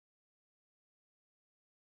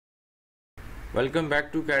Welcome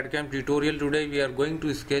back to CAD/CAM tutorial. Today we are going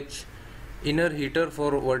to sketch inner heater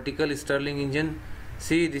for vertical Stirling engine.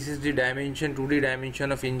 See, this is the dimension, 2D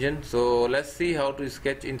dimension of engine. So let's see how to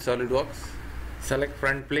sketch in SolidWorks. Select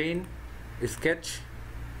front plane, sketch,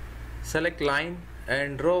 select line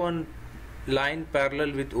and draw one line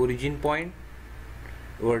parallel with origin point,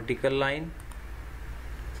 vertical line.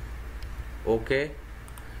 Okay.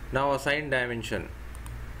 Now assign dimension.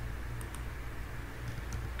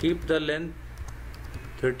 Keep the length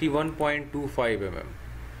 31.25 mm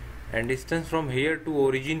and distance from here to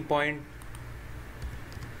origin point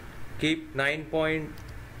keep 9.75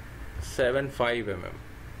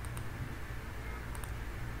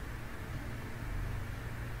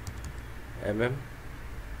 mm.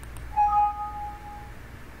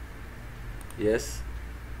 Yes,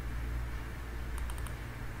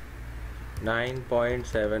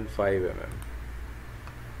 9.75 mm.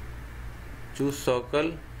 Choose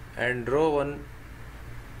circle and draw one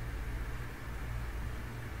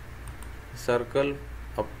circle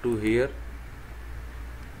up to here.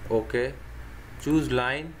 Okay, choose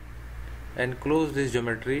line and close this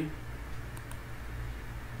geometry.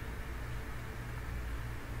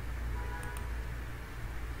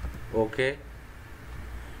 Okay,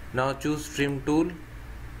 now choose trim tool,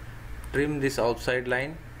 trim this outside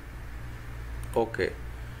line. Okay,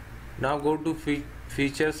 now go to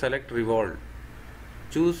feature, select revolve,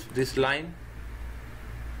 choose this line,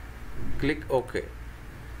 click OK.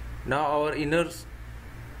 Now our inner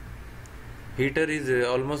heater is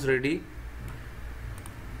almost ready.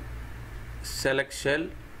 Select shell,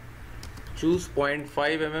 choose 0.5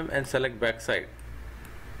 mm and select backside,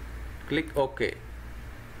 click OK.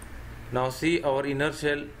 Now see, our inner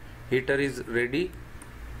shell heater is ready.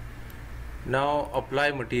 Now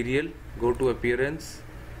apply material, go to appearance,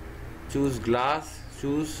 choose glass,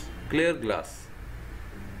 choose clear glass.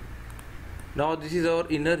 Now this is our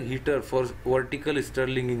inner heater for vertical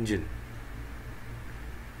Stirling engine.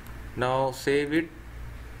 Now save it.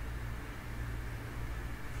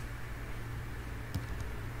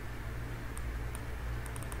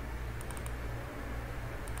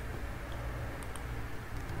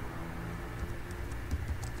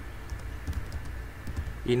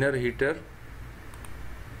 Inner heater.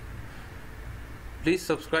 Please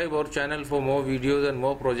subscribe our channel for more videos and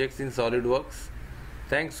more projects in SolidWorks.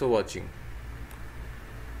 Thanks for watching.